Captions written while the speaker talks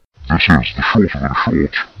This is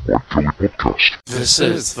the Mike Kelly Podcast. This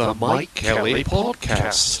is the Shorter Than Short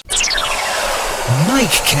Podcast.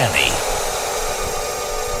 Mike Kelly.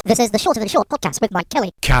 This is the Shorter Than Short Podcast with Mike Kelly.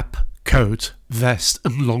 Cap, coat, vest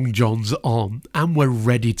and long johns on, and we're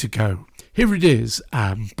ready to go. Here it is,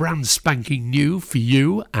 brand spanking new for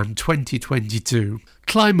you and 2022.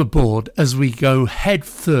 Climb aboard as we go head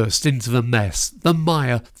first into the mess, the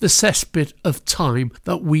mire, the cesspit of time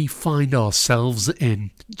that we find ourselves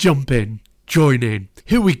in. Jump in, join in.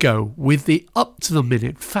 Here we go with the up to the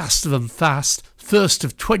minute, faster than fast, first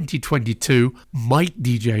of 2022, Mike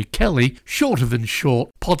DJ Kelly, Shorter Than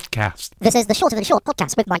Short Podcast. This is the Shorter Than Short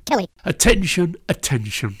Podcast with Mike Kelly. Attention,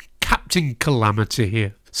 attention, Captain Calamity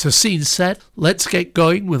here. So scene set, let's get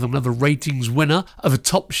going with another ratings winner of a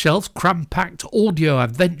top-shelf, cram-packed audio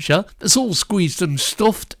adventure that's all squeezed and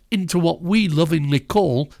stuffed into what we lovingly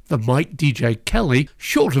call the Mike DJ Kelly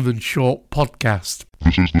Shorter Than Short Podcast.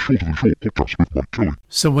 This is the Shorter Than Short Podcast with Mike Kelly.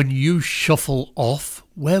 So when you shuffle off,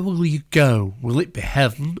 where will you go? Will it be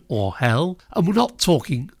heaven or hell? And we're not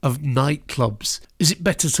talking of nightclubs. Is it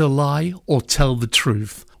better to lie or tell the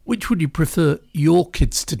truth? Which would you prefer your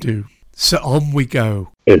kids to do? So on we go.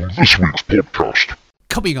 On this week's podcast.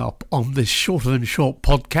 Coming up on this Shorter Than Short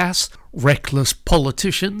Podcast, reckless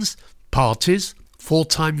politicians, parties, 4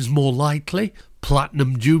 times more likely,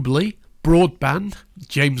 platinum jubilee, broadband,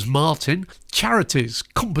 James Martin, charities,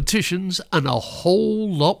 competitions and a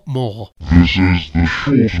whole lot more. This is the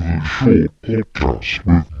Shorter Than Short Podcast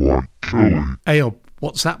with Mike Kelly. Hey up,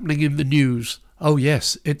 what's happening in the news? Oh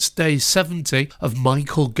yes, it's day 70 of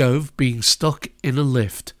Michael Gove being stuck in a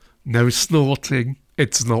lift. No snorting,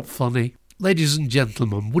 it's not funny. Ladies and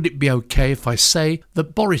gentlemen, would it be okay if I say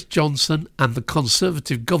that Boris Johnson and the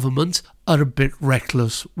Conservative government are a bit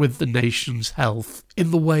reckless with the nation's health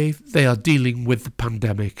in the way they are dealing with the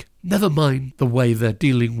pandemic? Never mind the way they're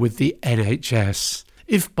dealing with the NHS.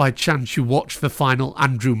 If by chance you watched the final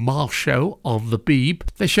Andrew Marr show on The Beeb,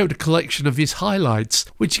 they showed a collection of his highlights,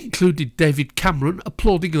 which included David Cameron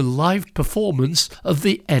applauding a live performance of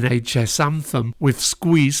the NHS anthem, with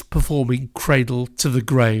Squeeze performing Cradle to the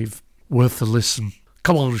Grave. Worth a listen.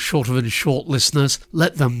 Come on, Shorter Than Short listeners,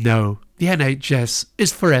 let them know. The NHS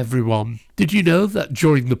is for everyone. Did you know that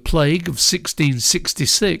during the plague of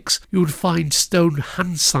 1666, you would find stone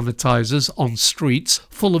hand sanitizers on streets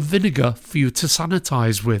full of vinegar for you to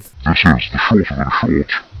sanitize with? This is the Shorter Than Short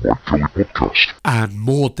Mike Kelly Podcast. And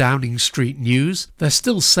more Downing Street news. They're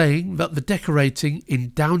still saying that the decorating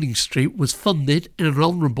in Downing Street was funded in an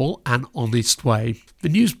honourable and honest way. The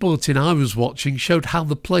news bulletin I was watching showed how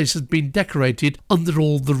the place had been decorated under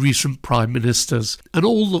all the recent Prime Ministers, and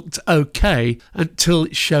all looked okay until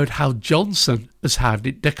it showed how Johnson has had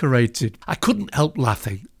it decorated. I couldn't help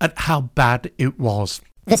laughing at how bad it was.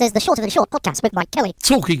 This is the Shorter Than Short Podcast with Mike Kelly.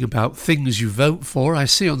 Talking about things you vote for, I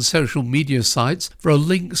see on social media sites there are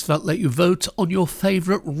links that let you vote on your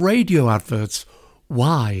favourite radio adverts.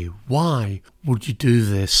 Why would you do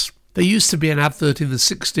this? There used to be an advert in the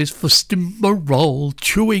 60s for Stimorol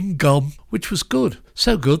chewing gum, which was good.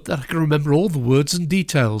 So good that I can remember all the words and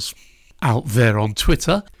details. Out there on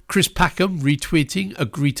Twitter, Chris Packham retweeting a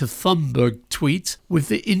Greta Thunberg tweet with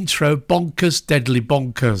the intro "Bonkers, deadly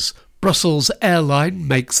bonkers." Brussels Airline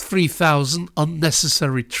makes 3,000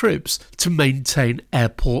 unnecessary trips to maintain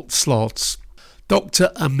airport slots.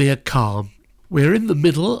 Dr. Amir Khan. We're in the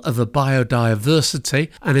middle of a biodiversity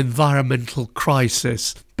and environmental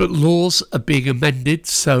crisis, but laws are being amended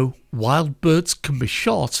so wild birds can be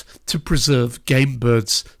shot to preserve game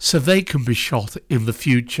birds so they can be shot in the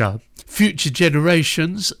future. Future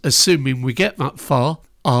generations, assuming we get that far,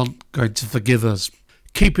 aren't going to forgive us.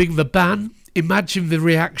 Keeping the ban. Imagine the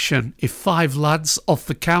reaction if 5 lads off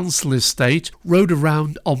the council estate rode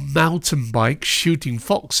around on mountain bikes shooting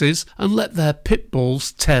foxes and let their pit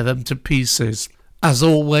bulls tear them to pieces. As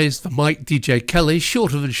always, the Mike DJ Kelly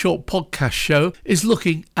Shorter Than Short Podcast show is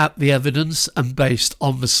looking at the evidence and based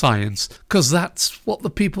on the science, because that's what the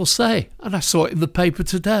people say, and I saw it in the paper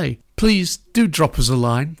today. Please do drop us a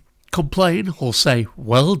line. Complain or say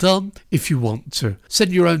well done if you want to.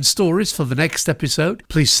 Send your own stories for the next episode.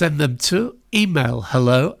 Please send them to email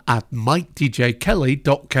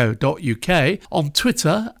hello@mikedjkelly.co.uk, on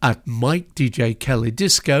Twitter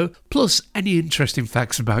 @MikeDJKellyDisco, plus any interesting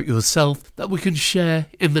facts about yourself that we can share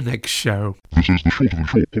in the next show. This is the Shorter Than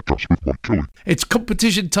Short Podcast with Mike Kelly. It's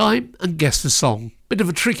competition time and guess the song. Bit of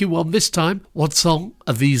a tricky one this time. What song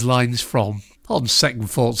are these lines from? On second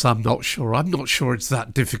thoughts, I'm not sure. I'm not sure it's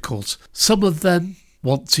that difficult. Some of them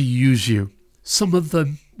want to use you. Some of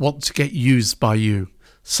them want to get used by you.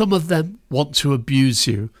 Some of them want to abuse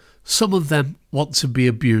you. Some of them want to be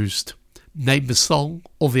abused. Name the song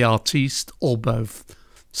or the artiste or both.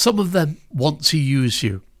 Some of them want to use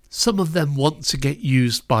you. Some of them want to get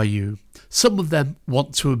used by you. Some of them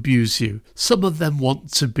want to abuse you. Some of them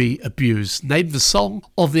want to be abused. Name the song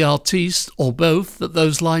or the artiste or both that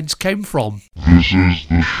those lines came from. This is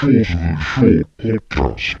the Shorter Than Short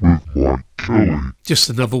podcast with Mike Kelly. Just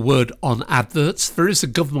another word on adverts. There is a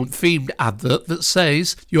government-themed advert that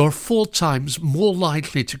says you're 4 times more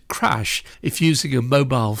likely to crash if using a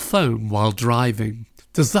mobile phone while driving.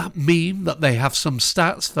 Does that mean that they have some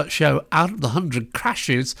stats that show out of the 100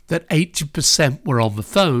 crashes that 80% were on the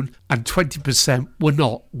phone and 20% were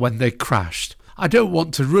not when they crashed? I don't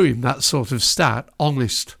want to ruin that sort of stat,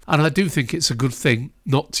 honest, and I do think it's a good thing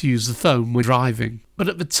not to use the phone when driving. But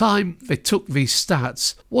at the time they took these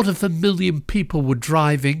stats, what if 1 million people were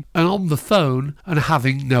driving and on the phone and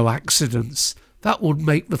having no accidents? That would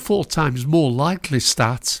make the 4 times more likely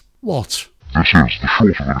stat what? This is the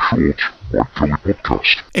Shorter Than Short Mike Kelly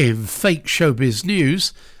podcast. In fake showbiz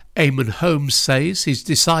news, Eamon Holmes says he's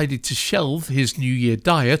decided to shelve his New Year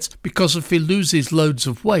diet because if he loses loads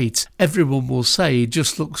of weight, everyone will say he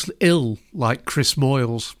just looks ill, like Chris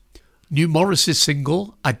Moyles. New Morrissey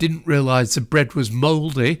single, I didn't realise the bread was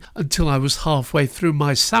mouldy until I was halfway through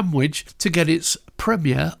my sandwich, to get its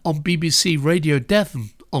premiere on BBC Radio Devon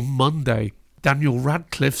on Monday. Daniel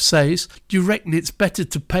Radcliffe says, do you reckon it's better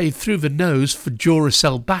to pay through the nose for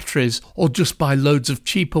Duracell batteries or just buy loads of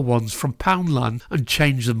cheaper ones from Poundland and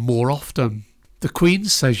change them more often? The Queen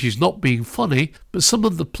says she's not being funny, but some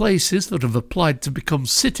of the places that have applied to become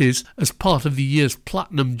cities as part of the year's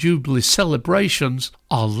Platinum Jubilee celebrations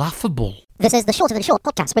are laughable. This is the Shorter Than Short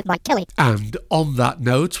podcast with Mike Kelly. And on that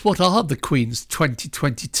note, what are the Queen's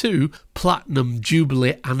 2022 Platinum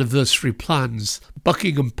Jubilee anniversary plans?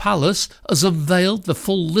 Buckingham Palace has unveiled the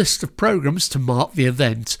full list of programmes to mark the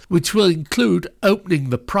event, which will include opening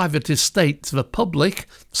the private estate to the public,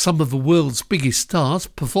 some of the world's biggest stars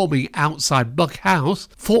performing outside Buck House,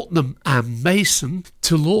 Fortnum and Mason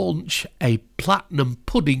to launch a platinum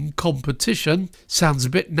pudding competition. Sounds a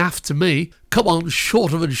bit naff to me. Come on,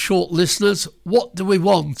 Shorter Than Short listeners, what do we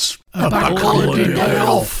want? A bank holiday day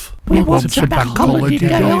off. We want a bank holiday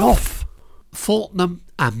day off. Fortnum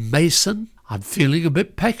and Mason, I'm feeling a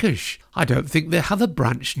bit peckish. I don't think they have a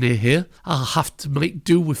branch near here. I'll have to make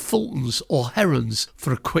do with Fultons or Herons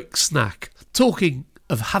for a quick snack. Talking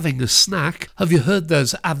of having a snack, have you heard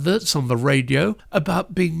those adverts on the radio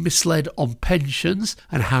about being misled on pensions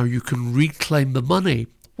and how you can reclaim the money?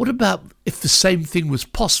 What about if the same thing was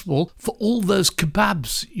possible for all those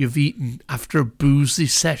kebabs you've eaten after a boozy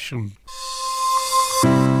session?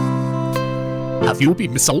 Have you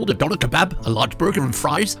been missold a doner kebab, a large burger and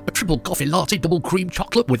fries, a triple coffee latte double cream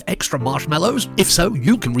chocolate with extra marshmallows? If so,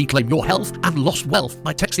 you can reclaim your health and lost wealth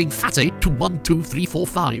by texting FATTY to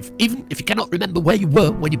 12345. Even if you cannot remember where you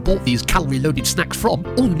were when you bought these calorie-loaded snacks from,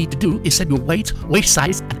 all you need to do is send your weight, waist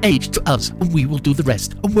size and age to us, and we will do the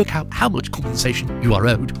rest and work out how much compensation you are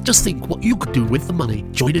owed. Just think what you could do with the money.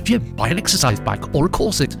 Join a gym, buy an exercise bike or a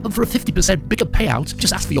corset, and for a 50% bigger payout,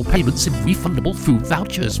 just ask for your payments in refundable food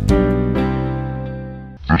vouchers.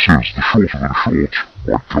 This is the Shorter Than Short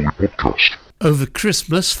Mike Kelly podcast. Over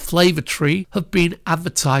Christmas, Flavour Tree have been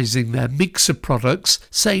advertising their mixer products,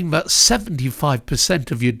 saying that 75%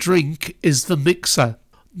 of your drink is the mixer.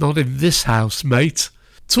 Not in this house, mate.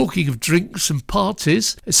 Talking of drinks and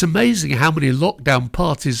parties, it's amazing how many lockdown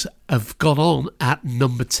parties have gone on at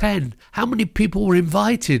number 10. How many people were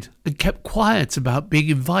invited and kept quiet about being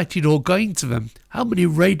invited or going to them? How many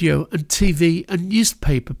radio and TV and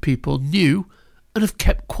newspaper people knew and have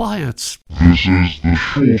kept quiet? This is the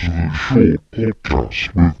Shorter Than Short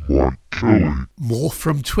podcast with Mike Kelly. More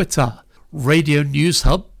from Twitter. Radio News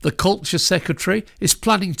Hub, the Culture Secretary, is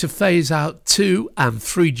planning to phase out 2 and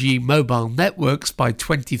 3G mobile networks by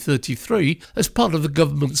 2033 as part of the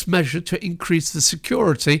government's measure to increase the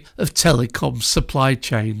security of telecom supply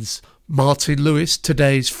chains. Martin Lewis,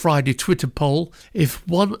 today's Friday Twitter poll, if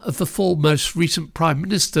one of the 4 most recent Prime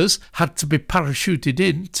Ministers had to be parachuted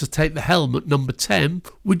in to take the helm at number 10,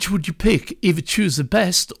 which would you pick? Either choose the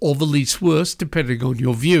best or the least worst, depending on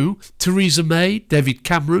your view. Theresa May, David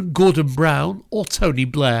Cameron, Gordon Brown or Tony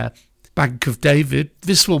Blair. Bank of David,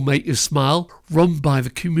 this will make you smile, run by the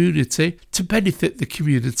community to benefit the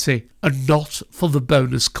community and not for the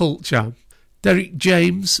bonus culture. Derek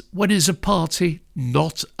James, when is a party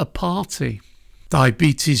not a party?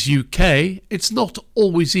 Diabetes UK, it's not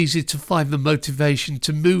always easy to find the motivation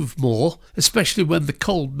to move more, especially when the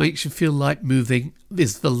cold makes you feel like moving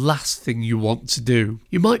is the last thing you want to do.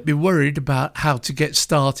 You might be worried about how to get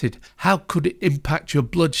started. How could it impact your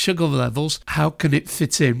blood sugar levels? How can it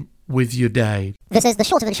fit in with your day. This is the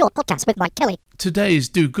Shorter Than Short podcast with Mike Kelly. Today's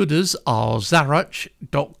do-gooders are Zarach.co.uk.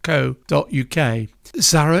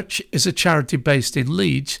 Zarach is a charity based in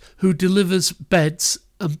Leeds who delivers beds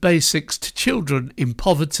and basics to children in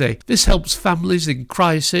poverty. This helps families in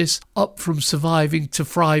crisis up from surviving to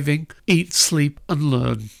thriving, eat, sleep and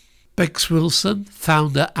learn. Bex Wilson,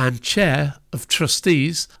 founder and chair of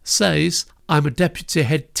trustees, says, I'm a deputy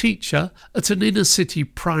head teacher at an inner city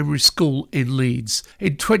primary school in Leeds.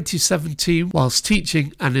 In 2017, whilst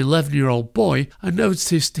teaching an 11-year-old boy, I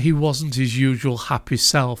noticed he wasn't his usual happy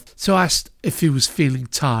self, so I asked if he was feeling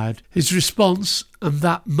tired. His response, and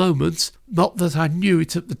that moment, not that I knew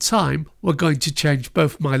it at the time, were going to change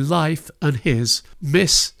both my life and his.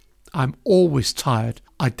 Miss, I'm always tired.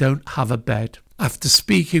 I don't have a bed. After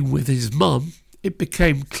speaking with his mum, it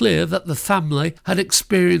became clear that the family had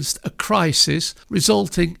experienced a crisis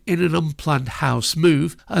resulting in an unplanned house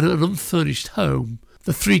move and an unfurnished home.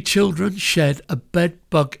 The 3 children shared a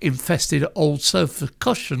bed-bug-infested old sofa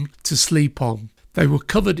cushion to sleep on. They were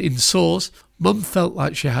covered in sores. Mum felt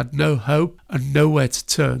like she had no hope and nowhere to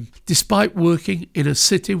turn, despite working in a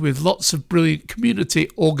city with lots of brilliant community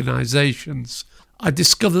organisations. I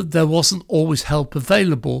discovered there wasn't always help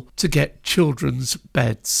available to get children's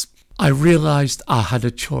beds. I realised I had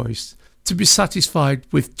a choice, to be satisfied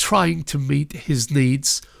with trying to meet his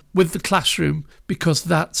needs with the classroom because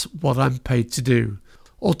that's what I'm paid to do,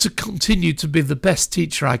 or to continue to be the best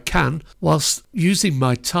teacher I can whilst using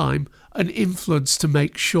my time and influence to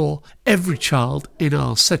make sure every child in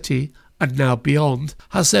our city and now beyond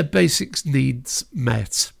has their basic needs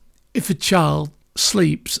met. If a child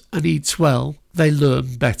sleeps and eats well, they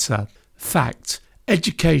learn better. Fact.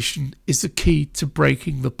 Education is the key to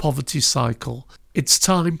breaking the poverty cycle. It's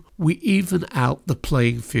time we even out the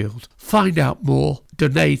playing field. Find out more,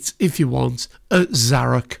 donate if you want, at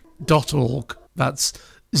zarach.org. That's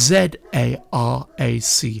ZARACH.org.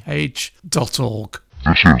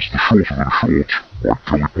 This is the Shorter Than Short Mike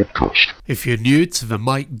Kelly podcast. If you're new to the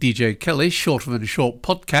Mike DJ Kelly Shorter Than Short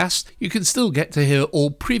podcast, you can still get to hear all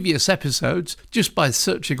previous episodes just by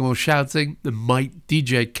searching or shouting the Mike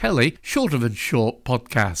DJ Kelly Shorter Than Short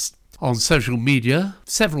podcast. On social media,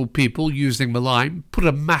 several people using the line put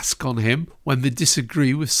a mask on him when they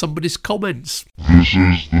disagree with somebody's comments. This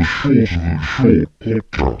is the Shorter Than Short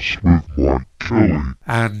podcast with Mike Kelly.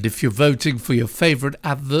 And if you're voting for your favourite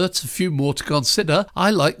advert, a few more to consider.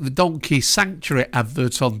 I like the Donkey Sanctuary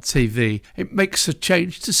advert on TV. It makes a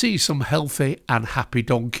change to see some healthy and happy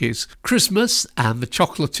donkeys. Christmas and the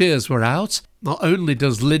chocolatiers were out. Not only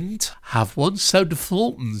does Lindt have one, so do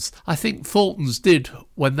Thorntons. I think Thorntons did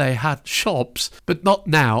when they had shops, but not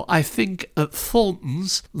now. I think at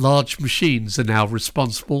Thorntons, large machines are now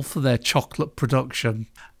responsible for their chocolate production.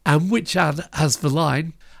 And which ad has the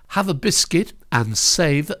line, have a biscuit and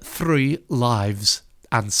save 3 lives.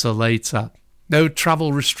 Answer later. No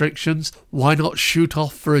travel restrictions. Why not shoot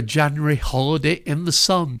off for a January holiday in the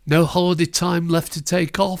sun? No holiday time left to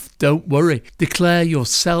take off? Don't worry. Declare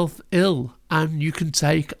yourself ill and you can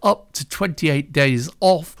take up to 28 days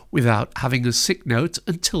off without having a sick note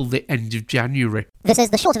until the end of January. This is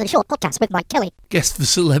the Shorter Than Short podcast with Mike Kelly. Guess the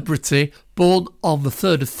celebrity, born on the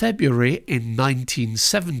 3rd of February in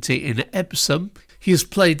 1970 in Epsom. He has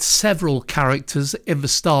played several characters in the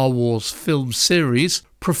Star Wars film series,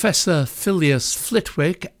 Professor Phileas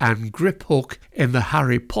Flitwick and Griphook in the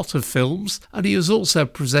Harry Potter films, and he has also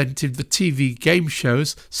presented the TV game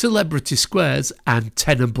shows Celebrity Squares and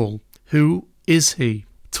Tenable. Who is he?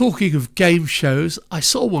 Talking of game shows, I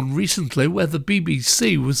saw one recently where the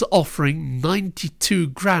BBC was offering 92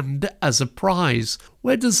 grand as a prize.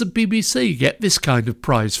 Where does the BBC get this kind of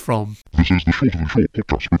prize from? This is the Shorter Than Short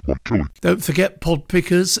podcast with Mike Kelly. Don't forget, pod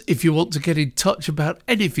pickers, if you want to get in touch about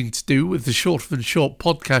anything to do with the Shorter Than Short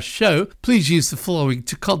podcast show, please use the following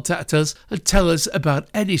to contact us and tell us about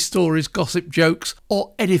any stories, gossip, jokes,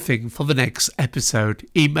 or anything for the next episode.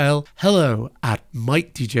 Email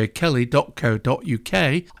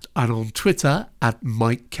hello@mikedjkelly.co.uk and on Twitter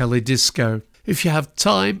 @MikeKellyDisco. If you have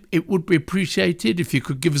time, it would be appreciated if you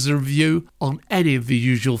could give us a review on any of the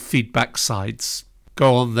usual feedback sites.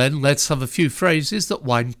 Go on then, let's have a few phrases that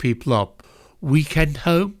wind people up. Weekend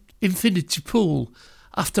home, infinity pool,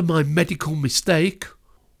 after my medical mistake.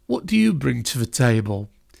 What do you bring to the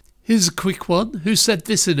table? Here's a quick one. Who said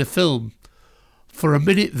this in a film? For a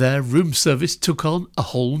minute there, room service took on a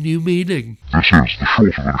whole new meaning. This is the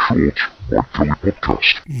Shorter Than Short Mike Kelly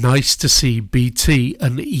podcast. Nice to see BT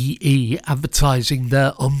and EE advertising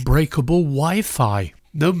their unbreakable Wi-Fi.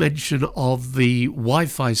 No mention of the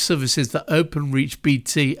Wi-Fi services that Openreach,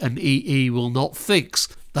 BT and EE will not fix.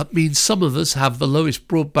 That means some of us have the lowest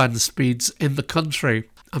broadband speeds in the country.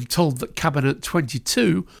 I'm told that Cabinet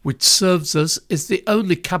 22, which serves us, is the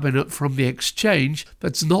only cabinet from the exchange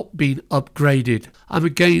that's not been upgraded. I'm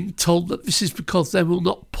again told that this is because they will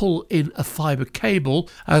not pull in a fibre cable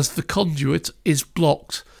as the conduit is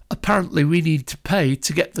blocked. Apparently we need to pay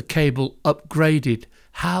to get the cable upgraded.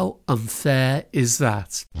 How unfair is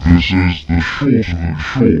that? This is the Shorter Than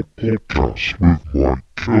Short podcast with Mike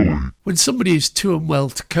Kelly. When somebody is too unwell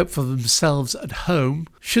to cope for themselves at home,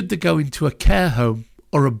 should they go into a care home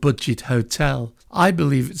or a budget hotel? I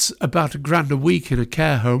believe it's about £1,000 a week in a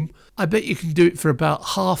care home. I bet you can do it for about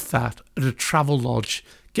half that at a travel lodge.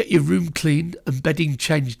 Get your room cleaned and bedding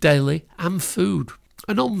changed daily and food.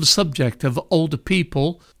 And on the subject of older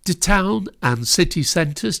people, do town and city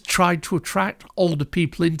centres try to attract older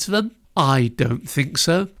people into them? I don't think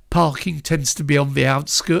so. Parking tends to be on the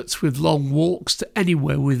outskirts with long walks to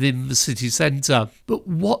anywhere within the city centre. But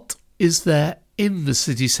what is there in the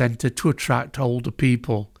city centre to attract older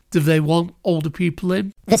people? Do they want older people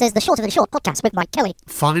in? This is the Shorter Than Short podcast with Mike Kelly.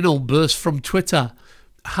 Final burst from Twitter.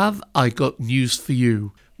 Have I got news for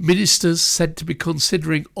you? Ministers said to be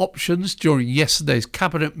considering options during yesterday's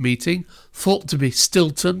cabinet meeting, thought to be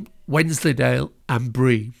Stilton, Wensleydale and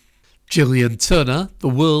Bree. Gillian Turner, the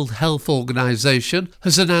World Health Organization,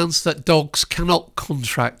 has announced that dogs cannot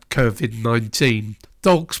contract COVID-19.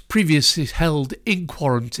 Dogs previously held in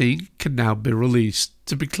quarantine can now be released.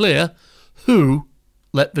 To be clear, who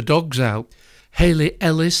let the dogs out? Hayley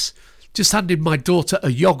Ellis just handed my daughter a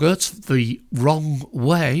yoghurt the wrong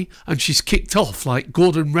way and she's kicked off like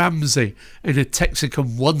Gordon Ramsay in a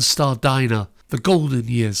Texican one-star diner. The golden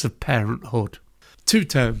years of parenthood.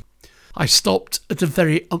 Two-tone. I stopped at a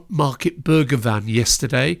very upmarket burger van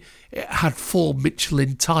yesterday. It had 4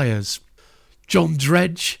 Michelin tyres. John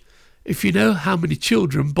Dredge, if you know how many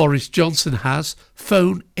children Boris Johnson has,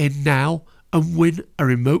 phone in now and win a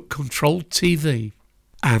remote-controlled TV.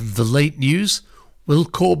 And the late news, will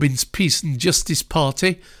Corbyn's Peace and Justice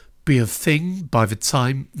Party be a thing by the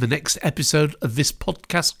time the next episode of this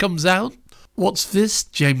podcast comes out? What's this?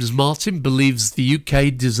 James Martin believes the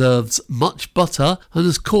UK deserves much butter and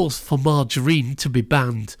has called for margarine to be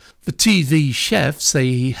banned. The TV chefs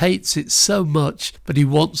say he hates it so much that he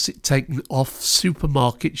wants it taken off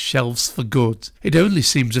supermarket shelves for good. It only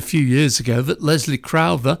seems a few years ago that Leslie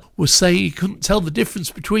Crowther was saying he couldn't tell the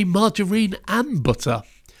difference between margarine and butter.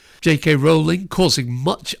 J.K. Rowling causing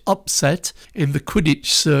much upset in the Quidditch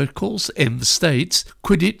circles in the States.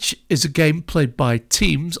 Quidditch is a game played by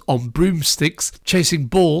teams on broomsticks chasing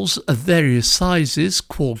balls of various sizes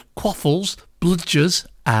called quaffles, bludgers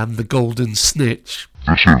and the golden snitch.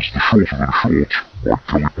 This is the Shorter Than Short Mike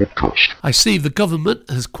Kelly podcast. I see the government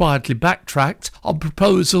has quietly backtracked on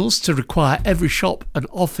proposals to require every shop and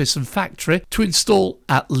office and factory to install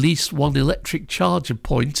at least one electric charger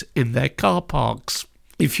point in their car parks.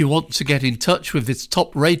 If you want to get in touch with this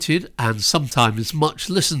top-rated and sometimes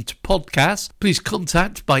much-listened to podcast, please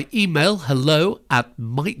contact by email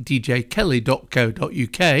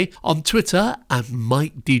hello@MikeDJKelly.co.uk, on Twitter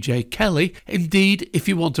 @MikeDJKelly. Indeed, if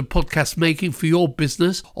you want a podcast making for your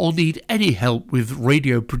business or need any help with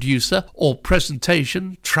radio producer or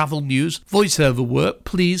presentation, travel news, voiceover work,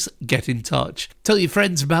 please get in touch. Tell your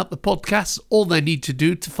friends about the podcast. All they need to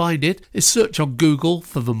do to find it is search on Google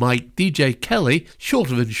for the Mike DJ Kelly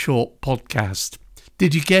Shorter Than Short podcast.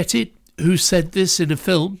 Did you get it? Who said this in a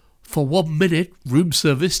film? For 1 minute, room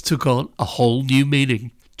service took on a whole new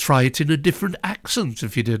meaning. Try it in a different accent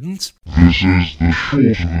if you didn't. This is the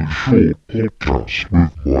Shorter Than Short podcast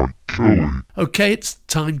with Mike Kelly. Okay, it's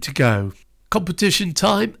time to go. Competition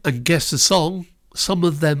time and guess a song. Some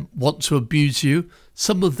of them want to abuse you.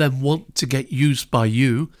 Some of them want to get used by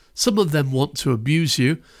you. Some of them want to abuse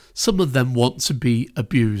you. Some of them want to be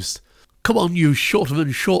abused. Come on, you Shorter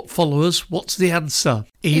Than Short followers, what's the answer?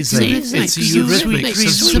 Easy. It's Eurythmics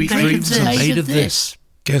and Sweet Dreams are made of this.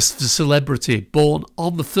 Guess the celebrity. Born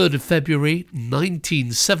on the 3rd of February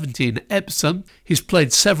 1970 in Epsom, he's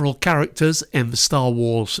played several characters in the Star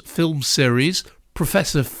Wars film series,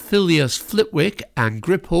 Professor Phileas Flitwick and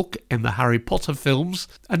Griphook in the Harry Potter films,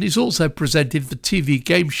 and he's also presented the TV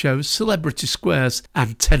game shows Celebrity Squares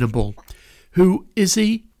and Tenable. Who is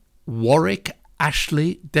he? Warwick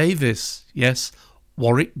Ashley Davis. Yes,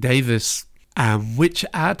 Warwick Davis. And which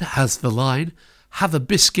ad has the line, "Have a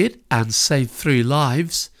biscuit and save 3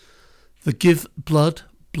 lives"? The Give Blood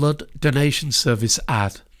donation service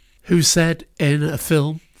ad. Who said in a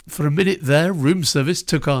film, "For a minute there, room service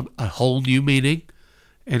took on a whole new meaning"?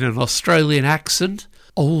 In an Australian accent,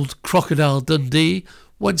 old Crocodile Dundee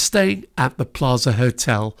when staying at the Plaza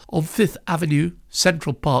Hotel on 5th Avenue,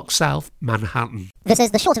 Central Park South, Manhattan. This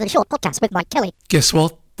is the Shorter Than Short podcast with Mike Kelly. Guess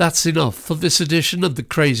what? That's enough for this edition of the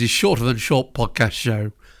Crazy Shorter Than Short podcast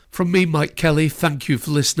show. From me, Mike Kelly, thank you for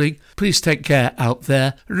listening. Please take care out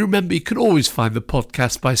there. And remember, you can always find the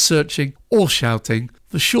podcast by searching or shouting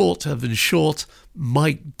the Shorter Than Short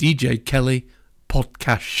Mike DJ Kelly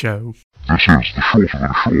podcast show. This is the Shorter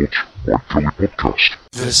Than Short Mike Kelly podcast.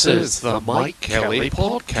 This is the Mike Kelly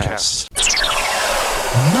podcast.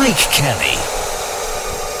 Mike Kelly.